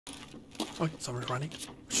Oh, someone's running.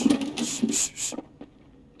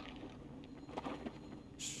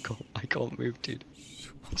 I can't move, dude.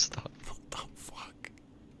 Stop. What the fuck?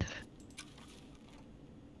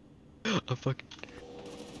 Oh, fuck.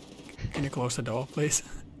 Can you close the door, please?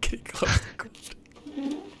 Can you close the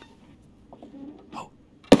door? Oh.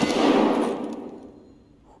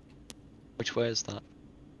 Which way is that?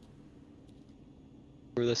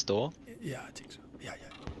 Through this door? Yeah, I think so. Yeah.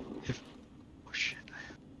 Oh shit.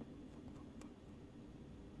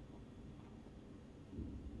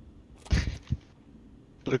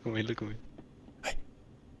 Look at me, look at me. Hey.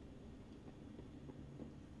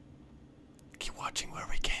 Keep watching where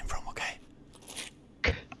we came from, okay?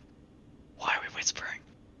 Why are we whispering?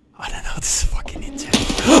 I don't know, this is fucking intense.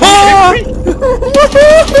 Ah!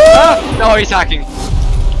 No, he's hacking.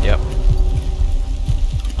 Yep.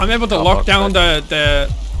 I'm able to lock down the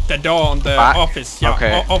door on the Back? office. Yeah,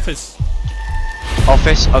 Okay. Office.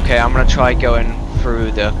 Office? Okay, I'm gonna try going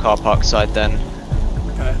through the car park side then.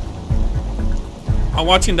 Okay. I'm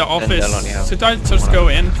watching the office. they'll only have Should I just go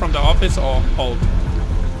in from the office or hold?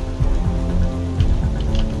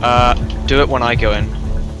 Do it when I go in.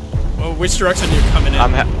 Well, which direction are you coming in?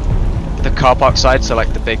 The car park side, so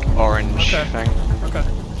like the big orange thing. Okay.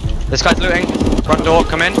 This guy's looting. Front door,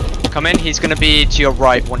 come in. Come in, he's gonna be to your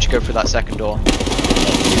right once you go through that second door.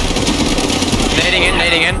 Nading in,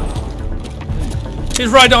 nading in. He's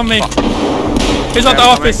right on me. He's at the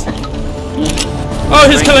office. Oh,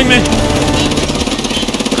 he's killing me.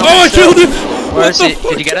 Oh, I killed him. Where is he?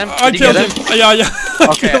 Did you get him? I killed him. Yeah.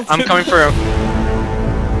 Okay, I'm coming through.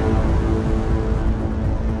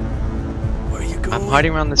 Where are you going? I'm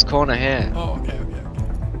hiding around this corner here. Oh, okay.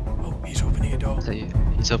 Oh, he's opening a door. Is that you?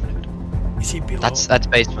 He's opening it. Is he below? That's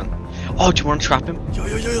basement. Oh, do you want to trap him? Yo,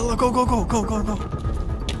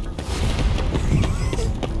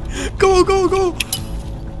 go. Go.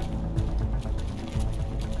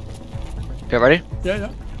 Okay, ready? Yeah.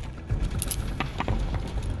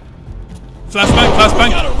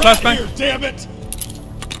 Flashbang. Here, damn it!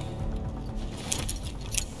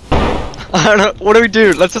 I don't know. What do we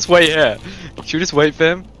do? Let's just wait here. Should we just wait for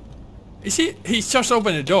him? Is he? He's just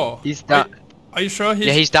opened the door. He's down. Are you sure he's?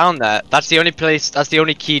 Yeah, he's down there. That's the only place. That's the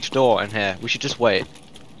only keyed door in here. We should just wait.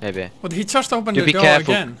 Maybe. But he just opened Do the be door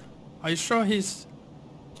careful. again. Are you sure he's?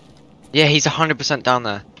 Yeah, he's 100% down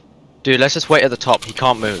there. Dude, let's just wait at the top. He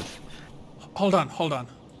can't move. Hold on.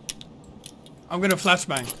 I'm gonna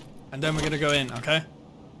flashbang, and then we're gonna go in. Okay?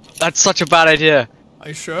 That's such a bad idea. Are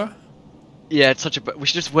you sure? Yeah, it's such a. We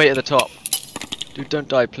should just wait at the top. Dude, don't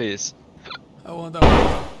die, please. I want that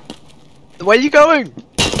one. Where are you going?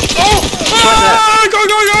 Oh! Ah! Go!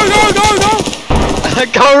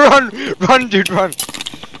 Go, run, dude, run.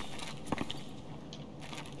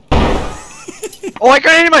 Oh, I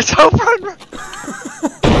got in myself, run.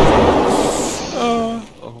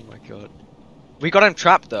 Oh my god. We got him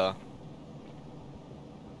trapped though.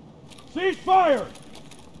 Cease fire!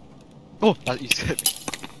 Oh, you scared me.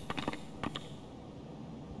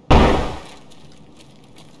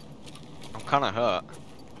 I'm kinda hurt.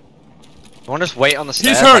 You wanna just wait on the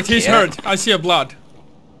stairs? He's hurt. I see a blood.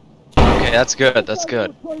 Okay, that's good.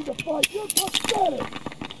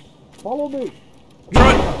 Follow me.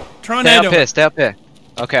 Throw a Stay nade. up here.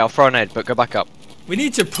 Okay, I'll throw a nade, but go back up. We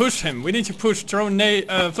need to push him. Throw nade,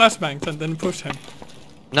 flashbangs and then push him.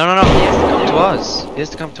 No, he has to come to us. He has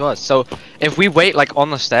to come to us. So, if we wait, like, on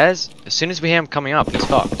the stairs, as soon as we hear him coming up, he's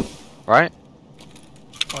fucked. Right?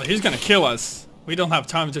 Well, he's gonna kill us. We don't have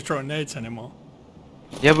time to throw nades anymore.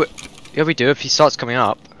 Yeah, we do. If he starts coming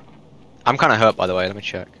up. I'm kinda hurt, by the way. Let me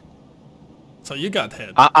check. So you got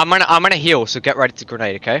hit. I'm gonna heal, so get ready to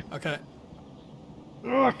grenade, okay? Okay.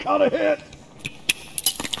 Oh, caught a hit!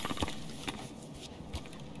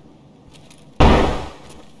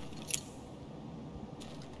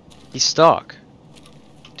 He's stuck.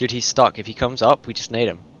 Dude, he's stuck. If he comes up, we just nade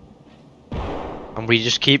him. And we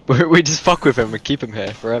just we just fuck with him and keep him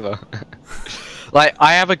here forever. Like,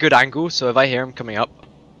 I have a good angle, so if I hear him coming up,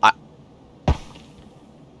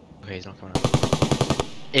 okay, he's not coming up.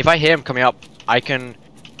 If I hear him coming up, I can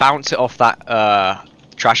bounce it off that,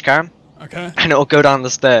 trash can. Okay. And it'll go down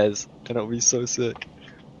the stairs. And it'll be so sick.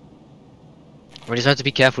 We just have to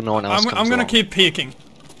be careful no one else comes I'm gonna along. keep peeking.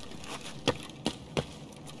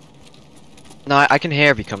 No, I can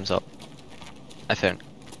hear if he comes up. I think.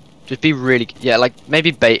 Just be really... Yeah, like,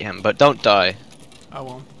 maybe bait him, but don't die. I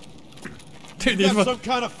won't. Dude, You got some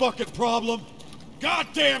kind of fucking problem?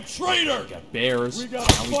 Goddamn traitor! We got bears. We got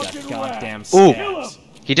now we got fucking goddamn rats. snakes.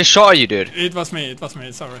 He just shot at you, dude. It was me,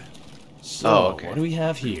 sorry. So, Oh, okay. what do we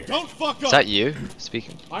have here? Don't fuck up! Is that you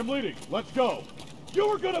speaking? I'm leading. Let's go. You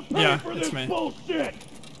were gonna pay Yeah, for it's this me. bullshit!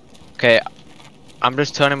 Okay, I'm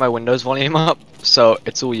just turning my Windows volume up, so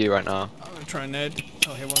it's all you right now. I'm gonna try Ned.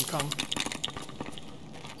 Oh, he won't come.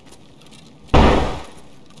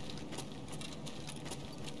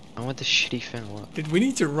 I want the shitty thing. What? Dude, we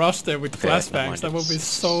need to rush there with Okay, never flashbangs. mind, That would be it's-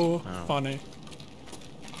 so oh. funny.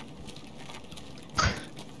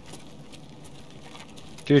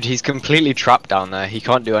 Dude, he's completely trapped down there. He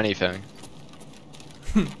can't do anything.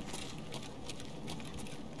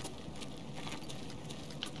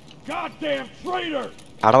 Goddamn traitor!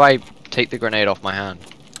 How do I take the grenade off my hand?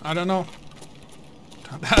 I don't know.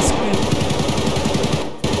 Don't ask me.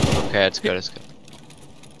 Okay, it's good, it's good.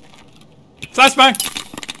 Flashbang!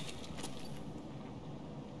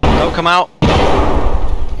 Don't come out!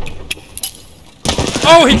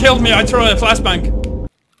 Oh, he killed me. I threw a flashbang.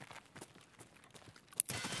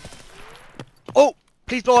 Oh!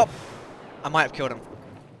 Please blow up! I might have killed him.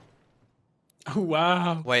 Oh,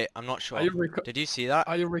 wow. Wait, I'm not sure. Are you Did you see that?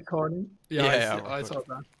 Are you recording? Yeah, Yeah, I saw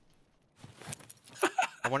that.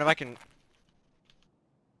 I wonder if I can...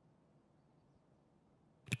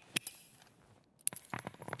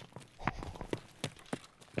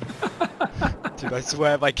 Dude, I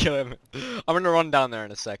swear if I kill him... I'm gonna run down there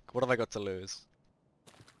in a sec. What have I got to lose?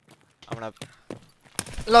 I'm gonna...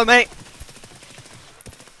 Hello, mate!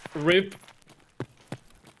 Rip.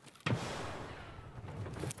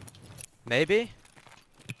 Maybe?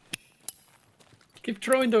 Keep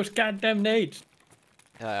throwing those goddamn nades.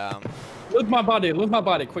 Loot Loot my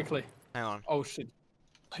body, quickly. hang on. Oh shit.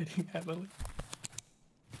 Bleeding heavily.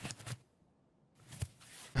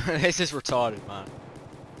 This is retarded, man.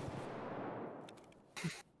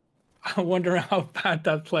 I wonder how bad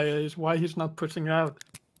that player is, why he's not pushing out.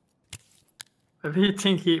 If he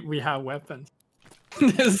think we have weapons.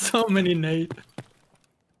 There's so many nades.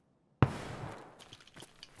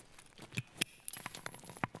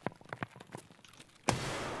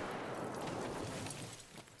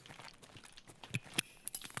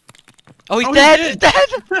 Oh, he's Oh, dead! he's He's dead!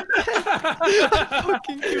 I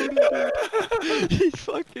fucking killed him, dude. He's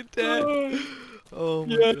fucking dead. Oh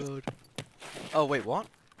my Yes. god. Oh, wait, what?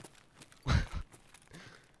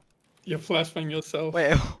 You're flashbang yourself.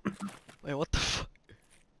 Wait, wait, what the fuck?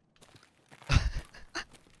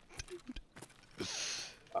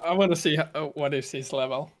 I want to see what is his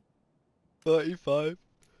level. 35.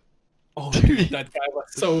 Oh, dude, that guy was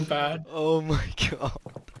so bad. Oh my god.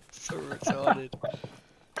 So retarded.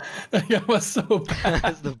 That guy was so bad.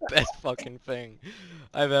 That's the best fucking thing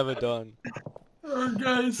I've ever done. That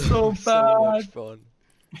guy is so So bad. much fun.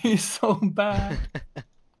 He's so bad.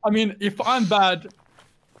 I mean, if I'm bad,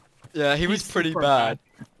 Yeah, he was he's pretty super bad.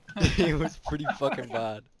 He was pretty fucking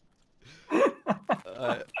bad.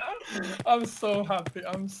 I'm so happy.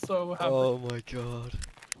 I'm so happy. Oh my god.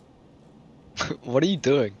 What are you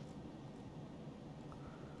doing?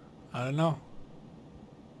 I don't know.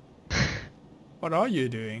 What are you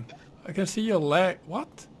doing? I can see your leg.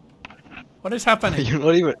 What? What is happening?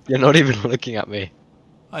 You're not even looking at me.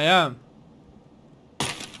 I am.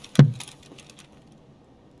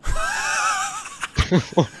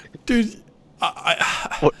 Dude,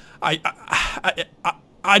 I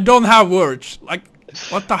don't have words. Like,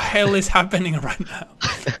 what the hell is happening right now?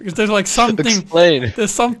 Because there's like something. Explain.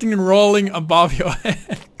 There's something rolling above your head.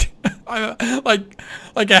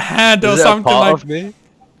 like a hand or Is it a something. part Like of me?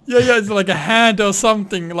 yeah, it's like a hand or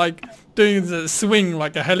something. Like doing the swing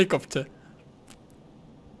like a helicopter.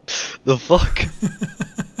 The fuck?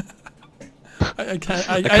 I can't.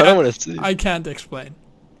 I kinda wanna see. I can't explain.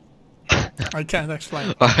 I can't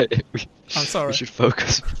explain. Alright, I'm sorry. we should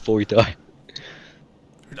focus before we die.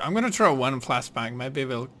 I'm gonna throw one flashbang. Maybe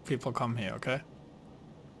people come here. Okay.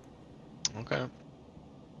 Okay.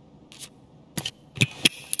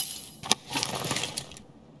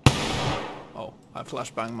 Oh, I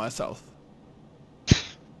flashbang myself.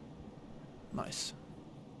 Nice.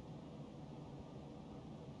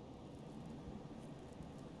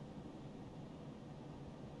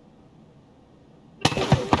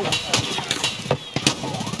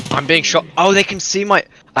 I'm being shot. Oh, they can see my.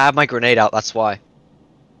 I have my grenade out. That's why.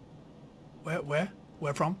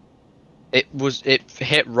 Where from? It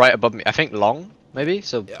hit right above me. I think long, maybe.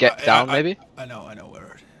 So get down, maybe. I know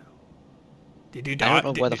where. Did you I die?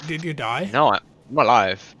 don't know where Did you die? No, I'm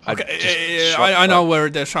alive. Okay, I know where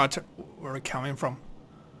the shots were coming from.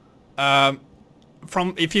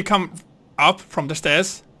 From if you come up from the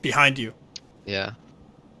stairs behind you. Yeah.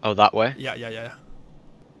 Oh, that way. Yeah.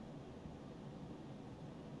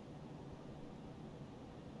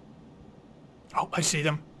 Oh, I see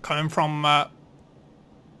them coming from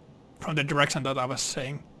the direction that I was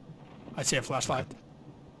saying. I see a flashlight.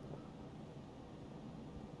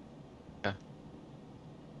 Yeah.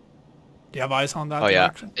 Do you have eyes on that Oh yeah,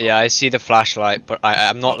 direction? yeah. I see the flashlight, but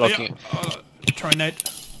I'm not looking. Yeah. Try nade.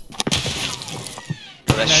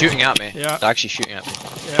 They're shooting at me. Yeah. They're actually shooting at me.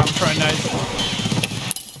 Yeah, I'm trying nade.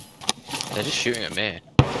 They're just shooting at me.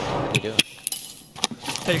 What are they doing?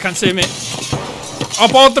 They can't see me.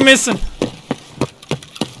 About the missing.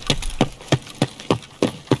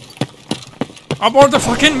 About the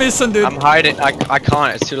fucking missing, dude. I'm hiding. I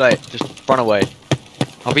can't. It's too late. Just run away.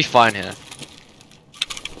 I'll be fine here.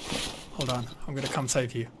 Hold on, I'm gonna come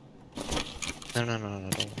save you. No.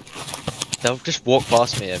 Don't. They'll just walk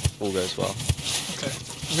past me if all goes well. Okay,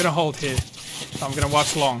 I'm gonna hold here. So I'm gonna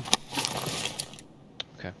watch long.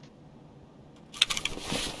 Okay.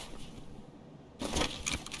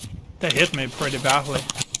 They hit me pretty badly.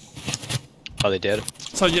 Oh, they did.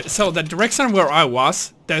 So the direction where I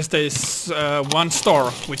was, there's this one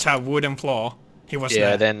store which have wooden floor. He was Yeah,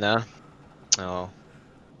 there. then there. Oh.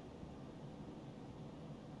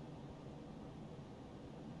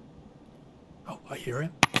 Oh, I hear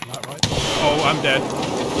him. Am I right? Oh, I'm dead.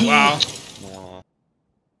 Wow. Oh.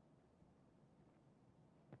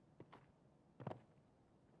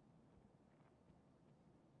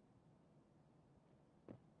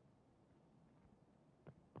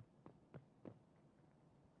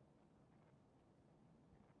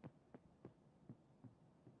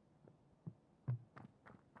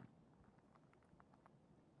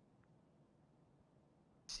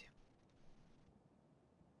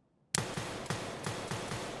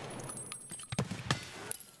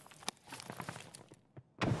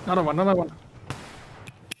 Another one.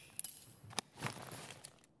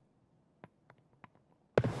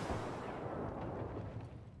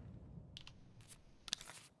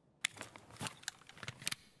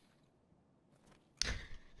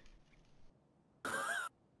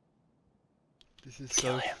 This is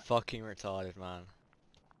so fucking retarded, man.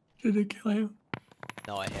 Did it kill him?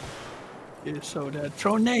 No, I hit him. You're so dead.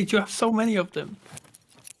 Throw nade, you have so many of them.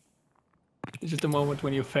 This is the moment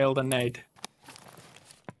when you failed a nade.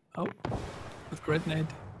 Oh, with great nade.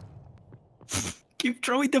 Keep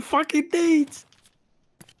throwing the fucking nades!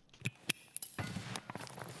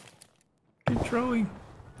 Keep throwing.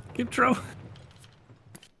 Keep throwing.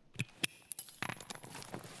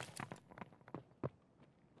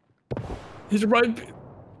 He's right.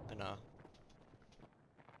 I know.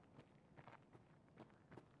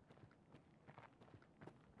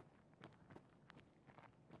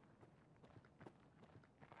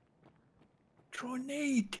 Throw a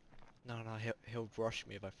nade. No, he'll rush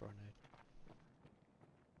me if I throw a nade.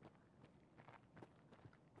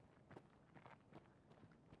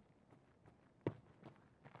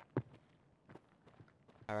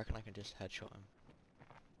 I reckon I can just headshot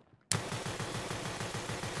him.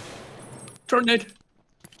 Throw a nade.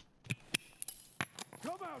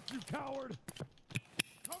 Come out, you coward!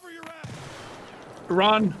 Cover your ass!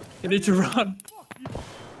 Run. You need to run. Fuck you!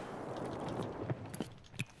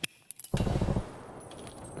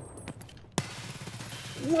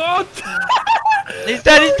 What? He's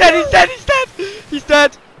dead! He's dead! He's dead! He's dead! He's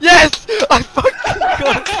dead! Yes! I fucking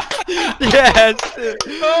got it! Yes!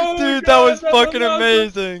 Oh Dude, that God, was that fucking awesome.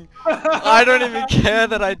 amazing! I don't even care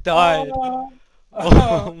that I died!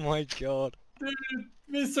 Oh my god. Dude,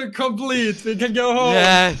 mission complete. We can go home.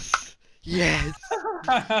 Yes! Yes!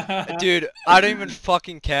 Dude, I don't even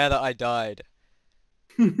fucking care that I died.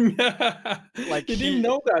 Like, he didn't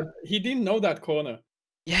know that. He didn't know that corner.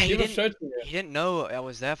 Yeah, He was searching it. he didn't know I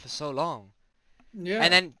was there for so long. Yeah.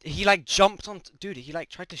 And then he like jumped on, dude, he like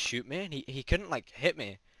tried to shoot me and he couldn't like hit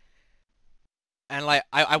me. And like,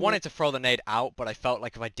 I wanted to throw the nade out, but I felt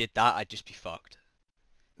like if I did that, I'd just be fucked.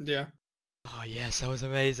 Yeah. Oh yes, that was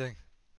amazing.